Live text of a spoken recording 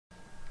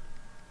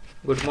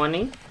Good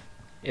morning,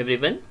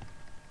 everyone.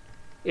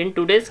 In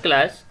today's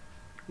class,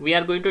 we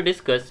are going to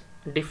discuss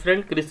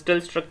different crystal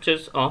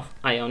structures of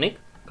ionic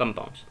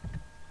compounds.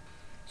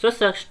 So,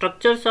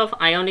 structures of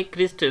ionic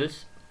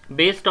crystals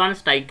based on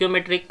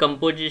stoichiometric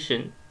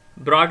composition,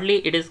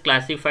 broadly it is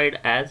classified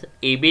as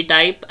AB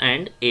type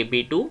and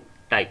AB2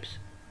 types.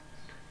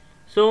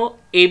 So,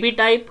 AB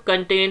type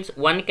contains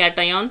one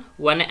cation,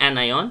 one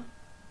anion,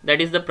 that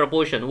is the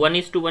proportion,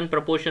 1:1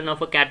 proportion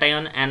of a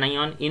cation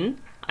anion in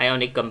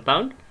ionic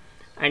compound.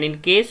 And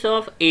in case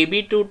of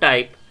AB2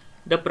 type,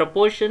 the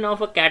proportion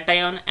of a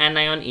cation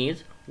anion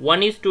is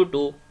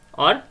 1:2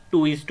 or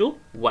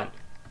 2:1.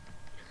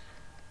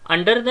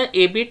 Under the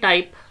AB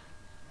type,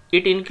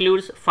 it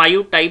includes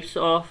 5 types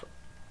of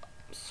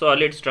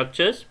solid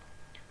structures.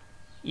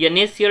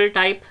 NaCl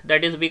type,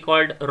 that is we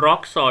called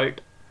rock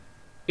salt,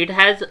 it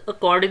has a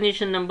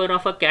coordination number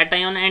of a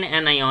cation and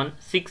anion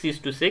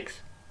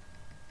 6:6.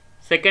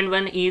 Second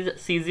one is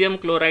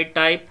cesium chloride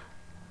type.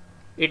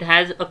 It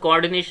has a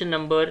coordination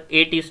number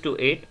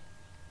 8:8.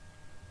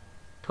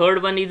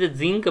 Third one is a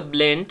zinc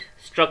blende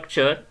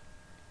structure.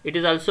 It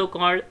is also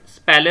called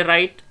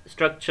sphalerite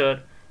structure.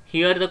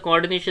 Here the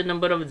coordination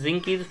number of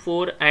zinc is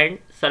 4 and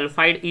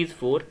sulfide is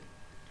 4.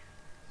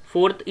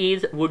 Fourth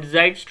is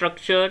woodsite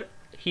structure.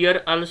 Here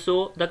also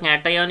the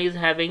cation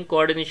is having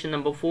coordination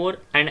number 4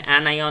 and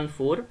anion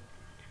 4.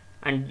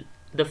 And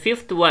the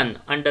fifth one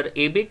under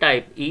AB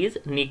type is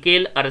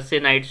nickel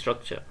arsenide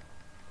structure.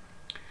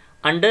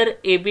 Under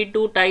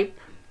AB2 type,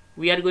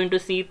 we are going to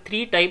see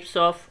 3 types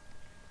of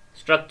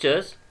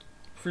structures.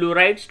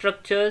 Fluoride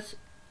structures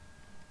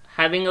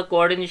having a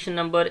coordination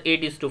number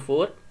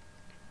 8:4.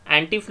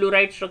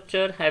 Antifluoride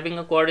structure having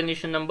a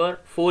coordination number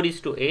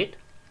 4:8.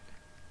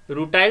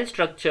 Rutile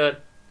structure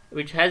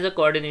which has a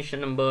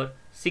coordination number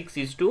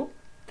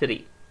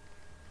 6:3.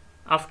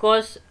 Of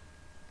course,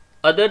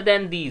 other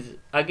than these,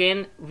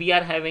 again we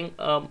are having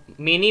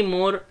many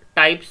more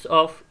types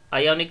of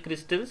ionic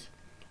crystals,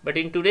 but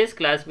in today's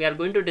class we are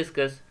going to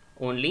discuss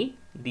only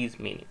these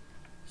many.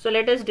 So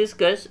let us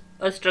discuss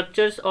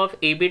structures of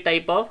AB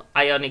type of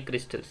ionic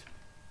crystals.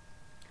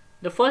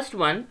 The first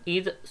one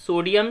is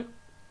sodium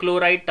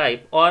chloride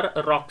type or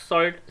rock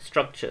salt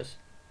structures.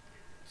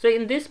 So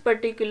in this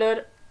particular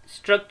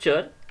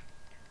structure,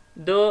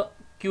 the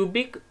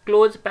cubic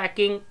close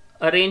packing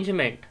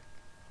arrangement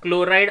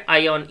chloride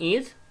ion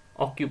is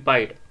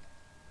occupied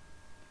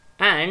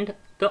and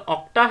the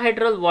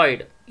octahedral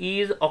void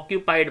is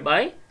occupied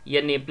by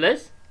Na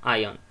plus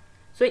ion.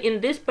 So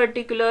in this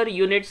particular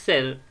unit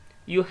cell,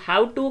 you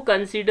have to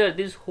consider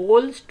this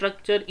whole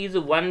structure is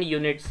one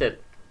unit cell,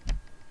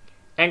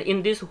 and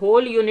in this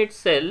whole unit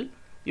cell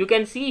you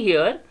can see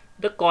here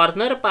the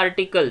corner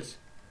particles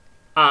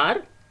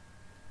are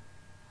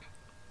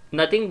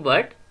nothing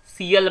but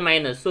Cl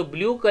minus. So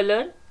blue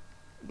color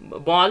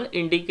ball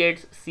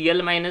indicates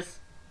Cl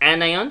minus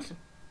anions,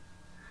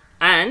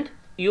 and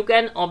you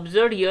can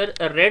observe here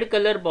a red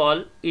color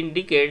ball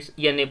indicates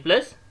Na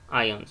plus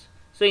ions.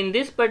 So in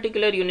this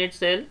particular unit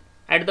cell,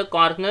 at the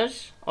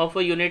corners of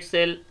a unit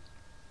cell,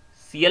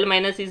 Cl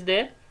minus is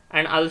there,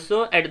 and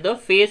also at the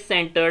face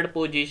centered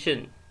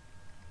position.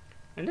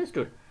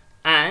 Understood?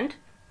 And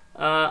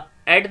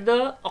at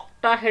the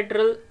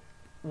octahedral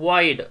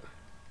void,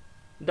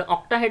 the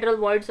octahedral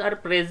voids are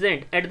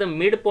present at the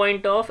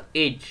midpoint of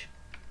edge.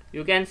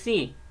 You can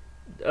see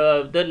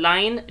the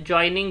line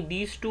joining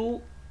these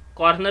two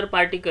corner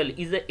particle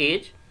is the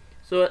edge.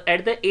 So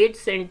at the edge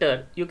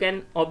center you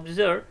can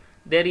observe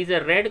there is a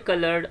red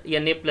colored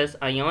Na plus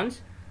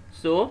ions.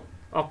 So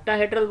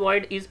octahedral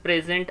void is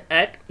present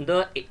at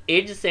the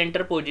edge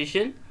center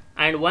position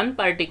and one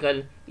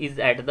particle is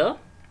at the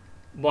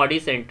body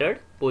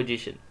centered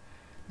position.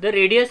 The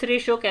radius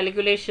ratio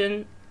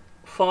calculation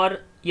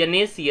for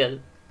NaCl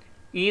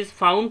is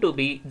found to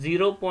be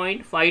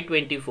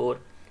 0.524.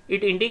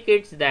 It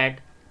indicates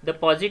that the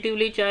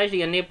positively charged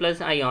Na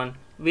plus ion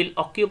will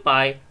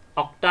occupy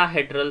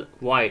octahedral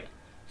void.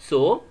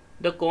 So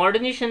the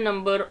coordination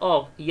number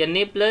of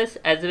Na plus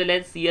as well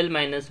as Cl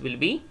minus will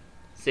be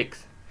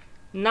 6.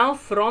 Now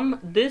from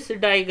this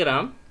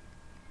diagram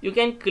you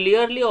can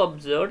clearly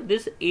observe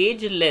this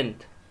edge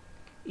length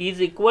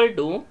is equal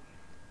to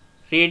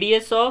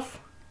radius of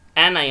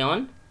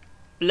anion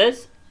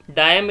plus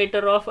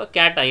diameter of a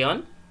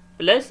cation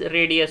plus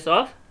radius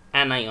of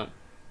anion.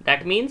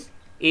 That means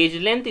edge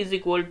length is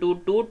equal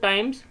to 2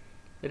 times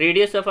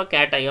radius of a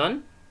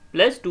cation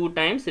plus 2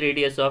 times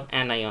radius of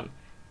anion.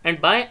 And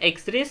by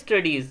X-ray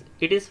studies,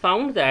 it is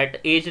found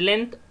that edge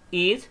length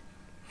is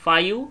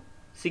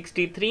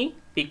 563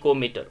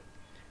 picometer,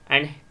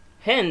 and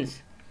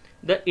hence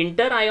the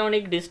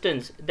interionic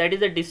distance, that is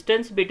the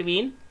distance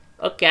between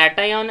a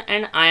cation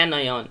and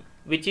anion,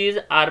 which is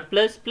R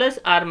plus plus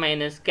R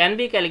minus, can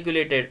be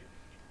calculated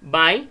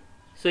by,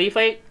 so if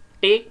I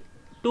take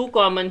 2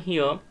 common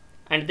here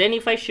and then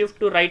if I shift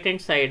to right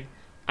hand side,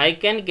 I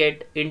can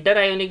get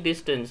interionic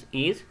distance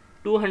is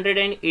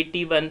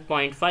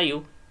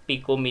 281.5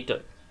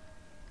 picometer.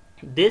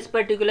 This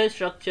particular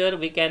structure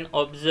we can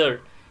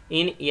observe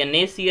in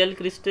NaCl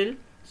crystal,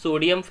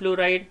 sodium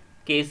fluoride,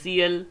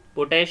 KCl,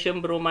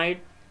 potassium bromide,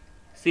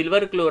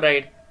 silver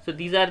chloride. So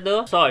these are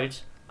the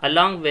salts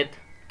along with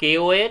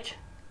KOH,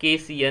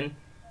 KCN,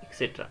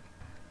 etc.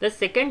 The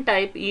second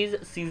type is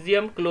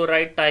cesium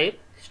chloride type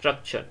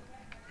structure.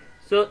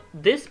 So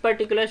this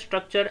particular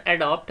structure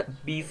adopt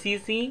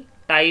BCC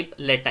type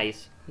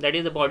lattice, that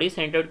is the body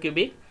centered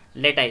cubic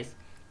lattice,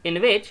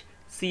 in which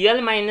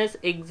Cl minus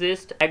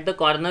exists at the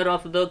corner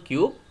of the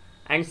cube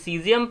and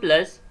cesium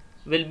plus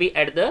will be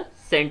at the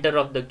center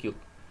of the cube.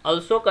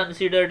 Also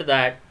considered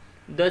that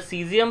the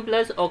cesium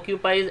plus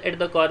occupies at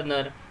the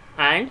corner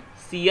and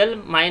Cl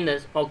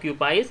minus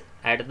occupies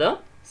at the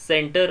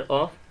center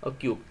of a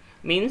cube.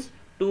 Means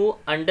to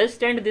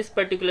understand this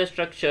particular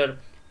structure,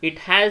 it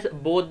has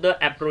both the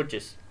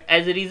approaches.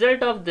 As a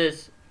result of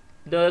this,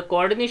 the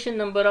coordination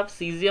number of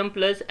cesium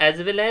plus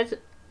as well as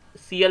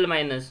Cl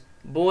minus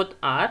both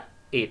are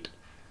 8,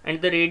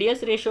 and the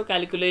radius ratio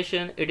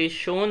calculation, it is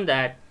shown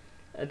that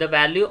the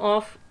value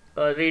of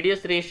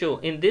radius ratio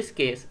in this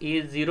case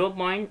is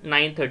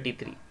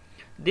 0.933.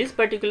 This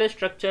particular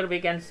structure we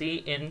can see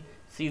in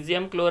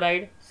cesium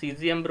chloride,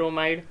 cesium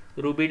bromide,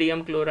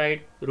 rubidium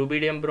chloride,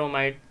 rubidium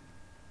bromide,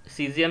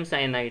 cesium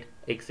cyanide,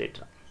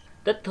 etc.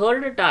 The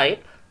third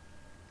type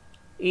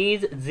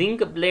is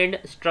zinc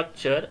blende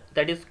structure,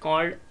 that is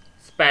called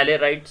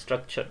sphalerite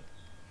structure.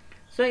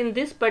 So in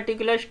this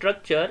particular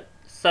structure,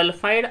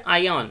 sulfide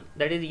ion,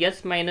 that is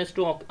S minus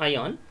 2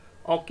 ion,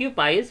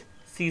 occupies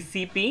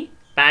CCP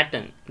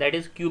pattern, that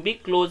is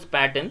cubic close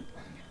pattern.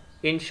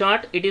 In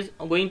short, it is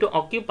going to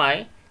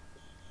occupy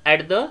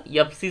at the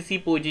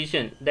FCC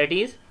position, that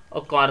is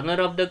a corner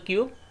of the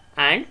cube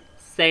and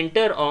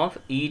center of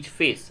each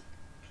face,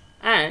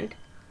 and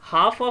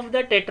half of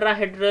the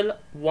tetrahedral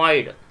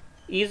void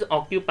is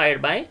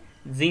occupied by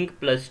zinc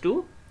plus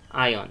 2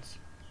 ions.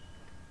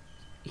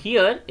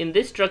 Here in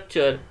this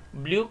structure,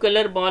 blue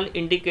color ball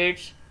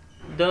indicates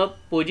the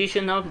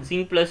position of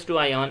zinc plus 2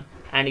 ion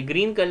and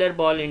green color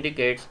ball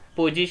indicates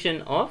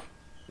position of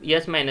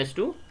S minus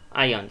 2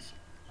 ions.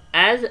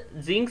 As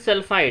zinc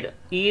sulfide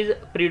is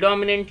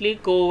predominantly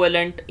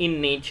covalent in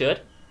nature,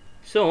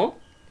 so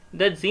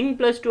the zinc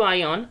plus 2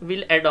 ion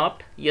will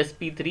adopt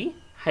sp3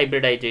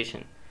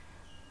 hybridization,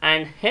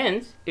 and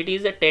hence it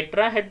is a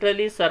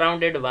tetrahedrally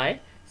surrounded by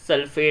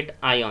sulfate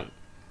ion.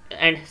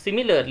 And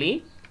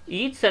similarly,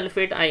 each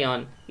sulfate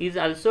ion is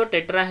also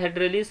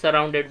tetrahedrally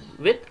surrounded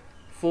with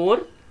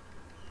 4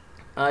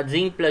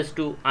 zinc plus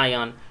 2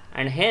 ion,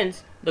 and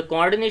hence the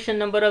coordination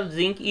number of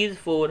zinc is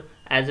 4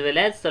 as well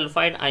as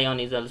sulfide ion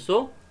is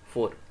also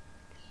 4.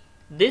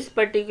 This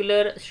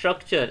particular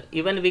structure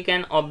even we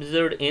can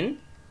observe in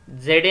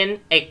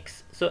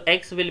ZnX. So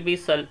X will be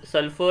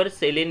sulfur,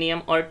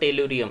 selenium or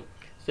tellurium.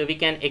 So we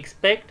can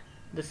expect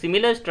the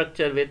similar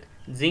structure with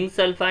zinc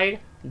sulfide,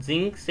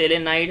 zinc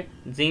selenide,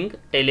 zinc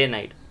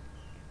telluride,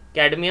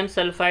 cadmium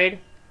sulfide,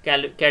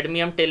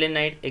 cadmium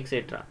telluride,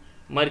 etc.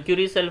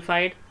 Mercury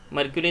sulfide,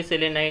 mercury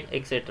selenide,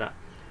 etc.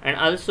 And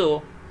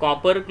also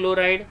copper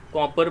chloride,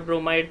 copper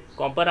bromide,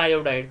 copper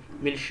iodide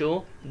will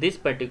show this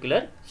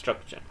particular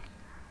structure.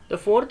 The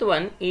fourth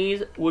one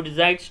is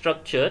woodsite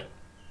structure.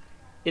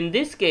 In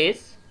this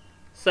case,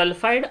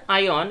 sulfide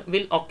ion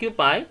will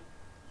occupy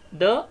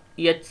the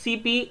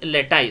HCP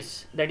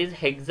lattice, that is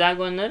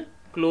hexagonal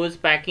close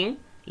packing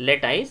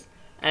lattice,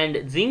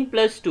 and zinc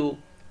plus 2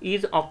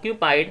 is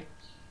occupied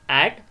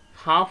at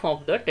half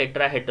of the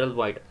tetrahedral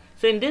void.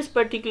 So in this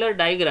particular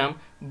diagram,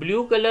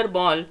 blue color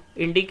ball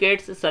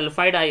indicates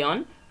sulfide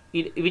ion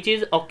which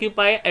is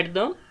occupied at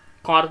the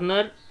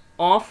corner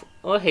of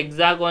a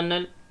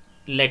hexagonal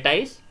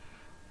lattice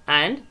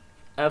and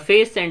a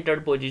face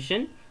centered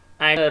position,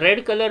 and a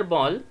red color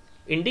ball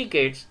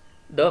indicates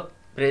the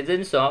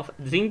presence of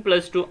zinc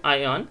plus 2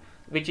 ion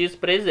which is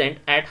present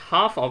at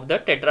half of the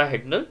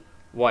tetrahedral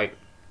void.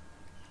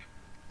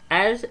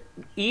 As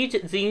each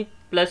zinc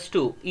plus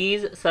 2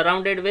 is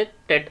surrounded with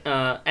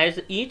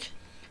tetrahedrally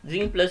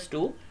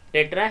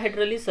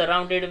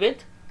surrounded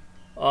with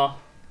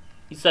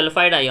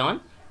sulfide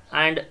ion,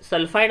 and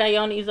sulfide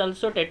ion is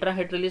also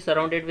tetrahedrally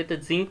surrounded with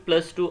a zinc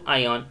plus 2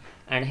 ion,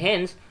 and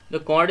hence the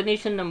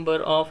coordination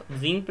number of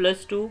zinc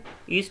plus 2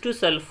 is to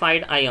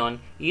sulfide ion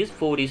is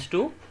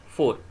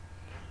 4:4.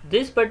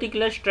 This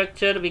particular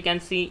structure we can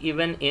see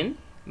even in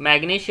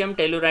magnesium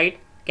telluride,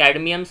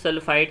 cadmium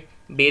sulfide,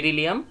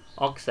 beryllium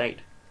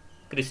oxide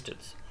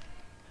crystals.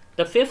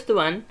 The fifth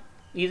one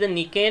is a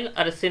nickel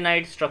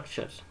arsenide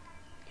structure.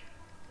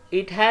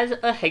 It has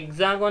a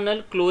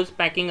hexagonal close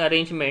packing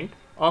arrangement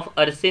of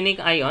arsenic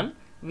ion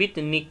with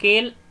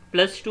nickel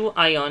plus 2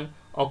 ion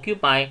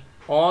occupy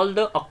all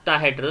the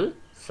octahedral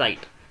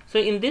site. So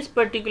in this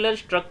particular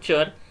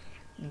structure,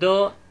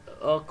 the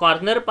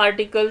corner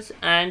particles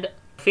and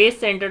face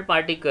centered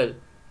particle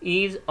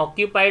is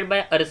occupied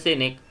by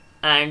arsenic,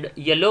 and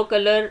yellow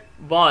color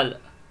ball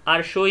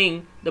are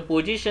showing the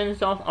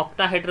positions of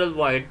octahedral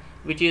void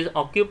which is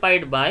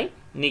occupied by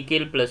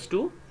nickel plus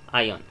 2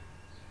 ion.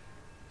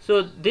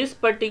 So this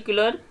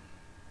particular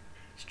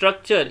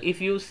structure,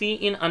 if you see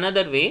in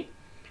another way,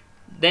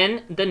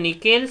 then the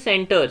nickel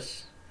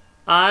centers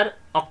are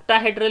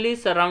octahedrally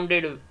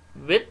surrounded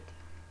with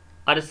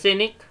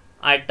arsenic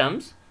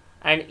atoms,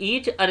 and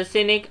each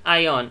arsenic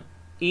ion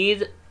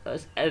is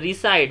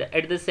reside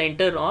at the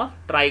center of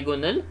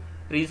trigonal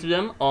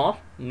prism of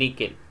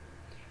nickel.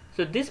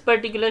 So this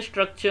particular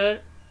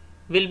structure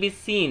will be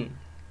seen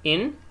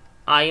in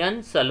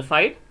iron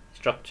sulfide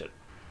structure.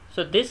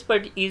 So this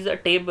part is a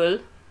table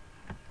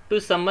to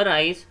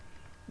summarize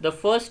the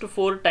first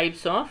 4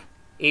 types of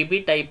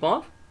AB type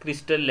of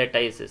crystal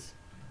lattices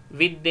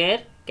with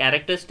their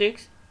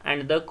characteristics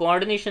and the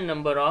coordination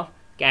number of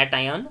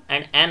cation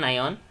and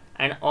anion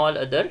and all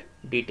other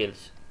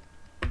details.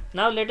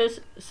 Now let us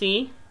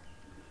see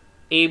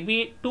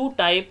AB2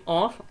 type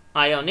of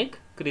ionic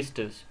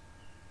crystals.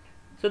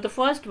 So the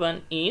first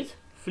one is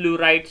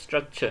fluoride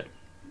structure.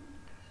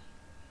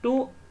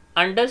 To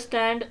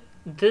understand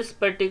this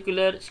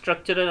particular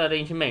structural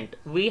arrangement,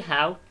 we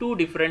have 2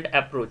 different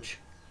approach.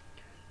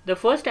 The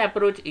first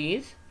approach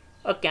is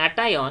a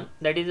cation,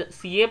 that is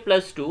Ca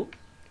plus 2,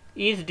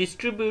 is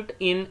distributed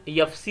in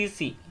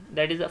FCC,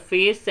 that is a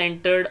face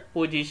centered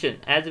position.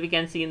 As we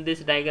can see in this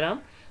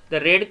diagram, the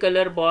red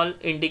color ball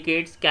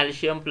indicates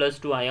calcium plus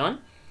 2 ion.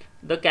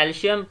 The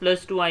calcium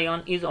plus 2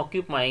 ion is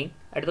occupying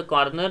at the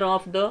corner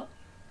of the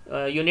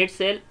unit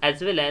cell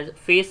as well as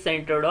face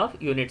centered of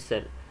unit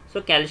cell.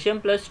 So calcium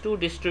plus 2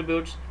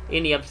 distributes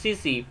in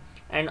FCC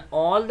and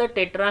all the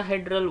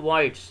tetrahedral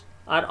voids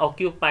are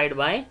occupied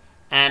by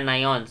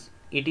anions.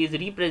 It is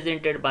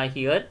represented by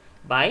here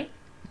by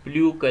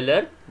blue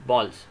color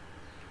balls.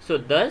 So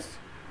thus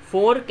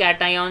 4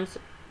 cations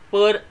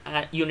per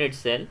unit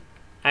cell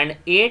and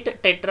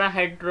 8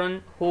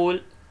 tetrahedron hole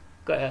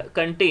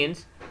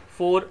contains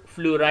 4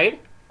 fluoride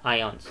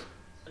ions.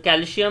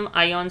 Calcium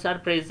ions are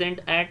present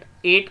at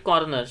 8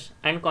 corners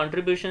and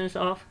contributions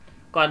of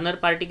corner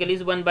particle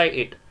is 1 by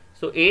 8.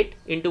 So 8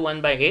 into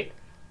 1 by 8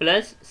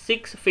 plus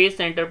 6 face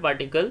center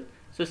particle.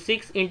 So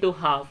 6 into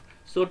half.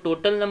 So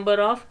total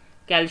number of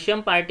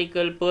calcium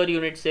particle per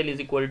unit cell is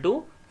equal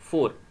to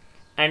 4.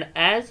 And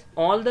as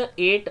all the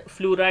 8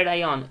 fluoride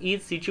ion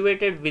is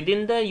situated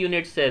within the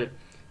unit cell,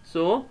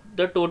 so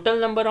the total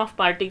number of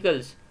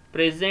particles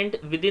present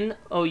within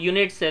a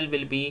unit cell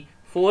will be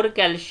 4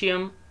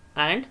 calcium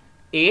and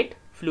 8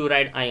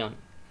 fluoride ion.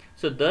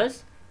 So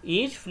thus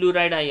each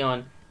fluoride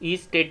ion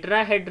is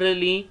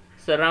tetrahedrally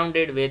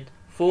surrounded with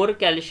 4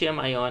 calcium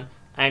ion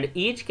and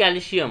each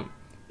calcium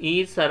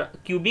is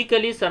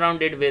cubically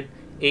surrounded with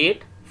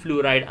 8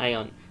 fluoride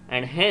ion,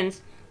 and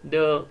hence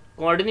the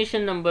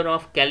coordination number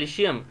of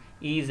calcium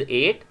is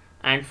 8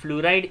 and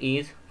fluoride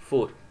is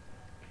 4.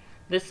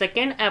 The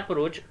second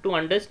approach to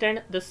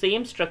understand the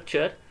same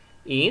structure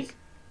is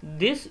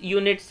this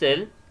unit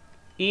cell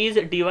is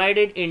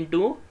divided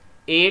into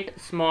 8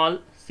 small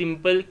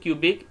simple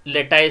cubic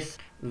lattice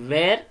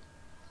where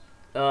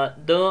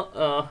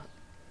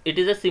it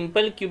is a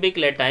simple cubic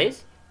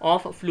lattice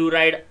of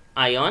fluoride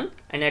ion,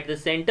 and at the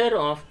center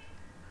of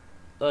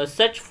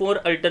such 4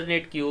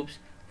 alternate cubes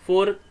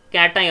 4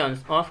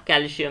 cations of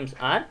calciums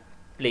are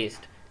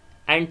placed.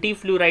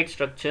 Anti-fluoride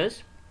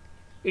structures,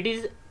 it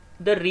is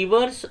the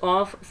reverse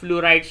of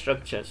fluoride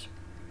structures.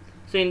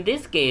 So in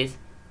this case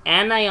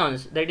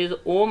anions, that is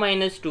O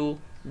minus 2,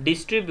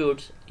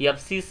 distributes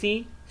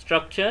FCC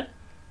structure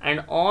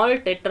and all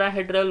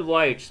tetrahedral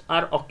voids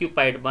are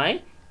occupied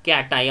by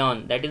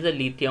cation, that is a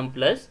lithium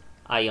plus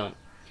ion.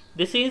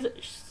 This is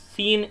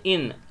seen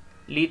in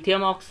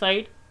lithium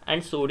oxide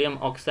and sodium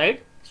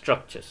oxide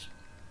structures.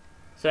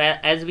 So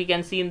as we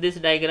can see in this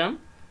diagram,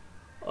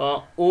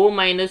 O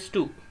minus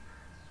 2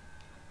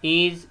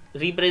 is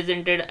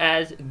represented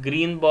as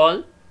green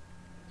ball,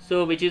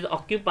 so which is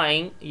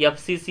occupying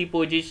FCC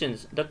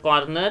positions, the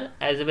corner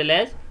as well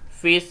as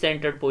face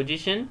centered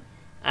position,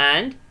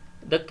 and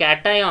the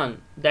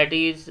cation, that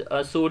is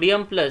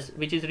sodium plus,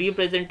 which is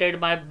represented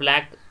by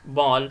black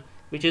ball,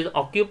 which is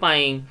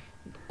occupying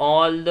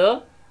all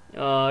the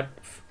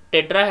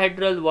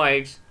tetrahedral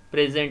voids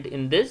present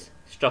in this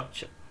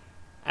structure.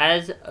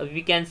 As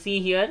we can see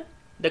here,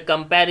 the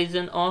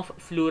comparison of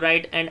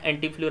fluoride and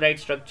antifluoride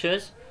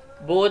structures,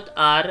 both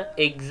are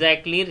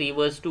exactly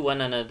reverse to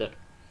one another.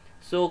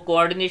 So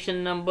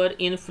coordination number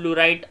in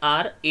fluoride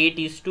are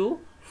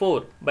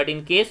 8:4, but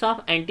in case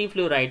of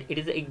antifluoride it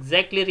is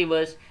exactly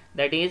reverse,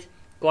 that is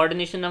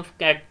coordination of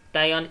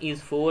cation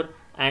is 4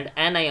 and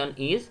anion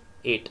is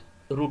 8.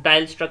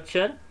 Rutile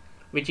structure,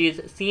 which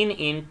is seen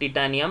in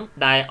titanium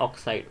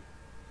dioxide.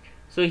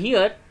 So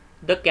here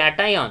the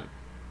cation,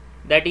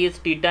 that is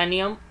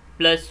titanium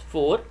plus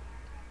 4,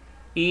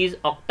 is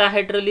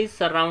octahedrally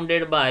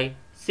surrounded by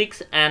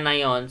 6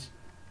 anions,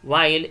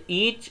 while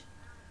each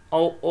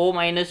O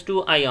minus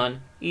 2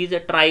 ion is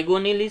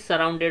trigonally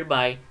surrounded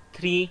by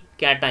 3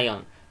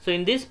 cation. So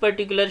in this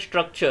particular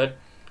structure,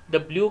 the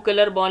blue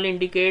color ball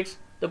indicates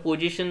the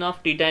position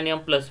of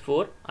titanium plus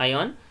 4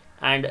 ion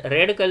and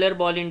red color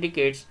ball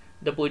indicates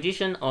the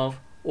position of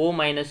O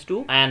minus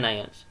 2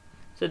 anions.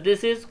 So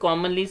this is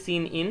commonly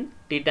seen in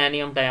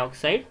titanium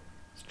dioxide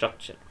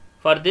structure.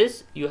 For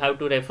this you have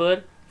to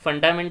refer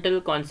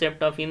Fundamental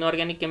Concept of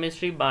Inorganic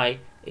Chemistry by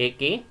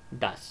A.K.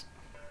 Das.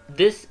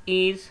 This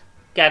is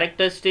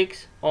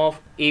characteristics of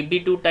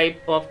AB2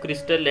 type of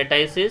crystal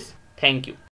lattices. Thank you.